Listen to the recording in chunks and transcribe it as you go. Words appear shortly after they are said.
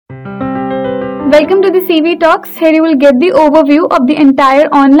Welcome to the CV Talks. Here you will get the overview of the entire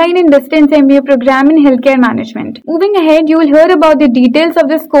online and distance MBA program in healthcare management. Moving ahead, you will hear about the details of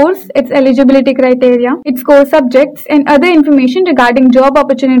this course, its eligibility criteria, its core subjects, and other information regarding job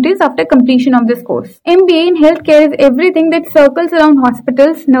opportunities after completion of this course. MBA in healthcare is everything that circles around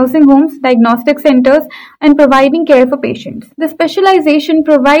hospitals, nursing homes, diagnostic centers, and providing care for patients. The specialization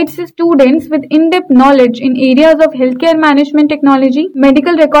provides students with in-depth knowledge in areas of healthcare management technology,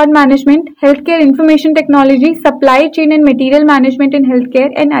 medical record management, healthcare information technology, supply chain and material management in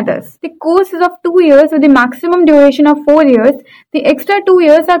healthcare, and others. The course is of 2 years with a maximum duration of 4 years. The extra 2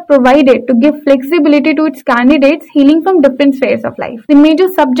 years are provided to give flexibility to its candidates hailing from different spheres of life. The major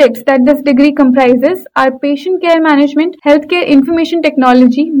subjects that this degree comprises are patient care management, healthcare information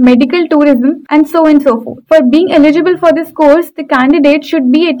technology, medical tourism, and so on and so forth. For being eligible for this course, the candidate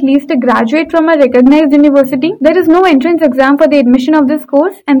should be at least a graduate from a recognized university. There is no entrance exam for the admission of this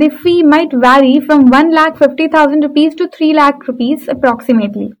course, and the fee might vary from 1,50,000 rupees to 3 lakh rupees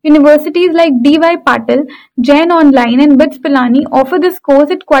approximately. Universities like DY Patil, Jain Online, and BITS Pilani offer this course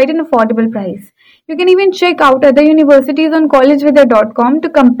at quite an affordable price. You can even check out other universities on collegevidya.com to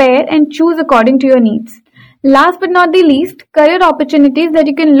compare and choose according to your needs. Last but not the least, career opportunities that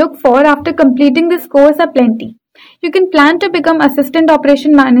you can look for after completing this course are plenty. You can plan to become assistant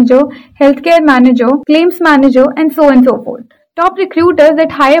operation manager, healthcare manager, claims manager, and so on and so forth. Top recruiters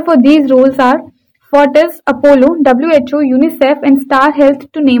that hire for these roles are Fortis, Apollo, WHO, Unicef, and Star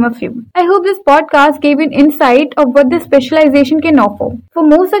Health, to name a few. I hope this podcast gave you an insight of what this specialization can offer. For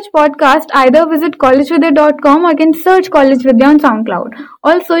more such podcasts, either visit collegevidya.com or you can search College Vidya on SoundCloud.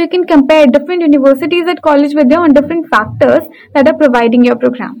 Also, you can compare different universities at College Vidya on different factors that are providing your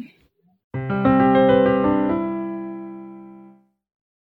program.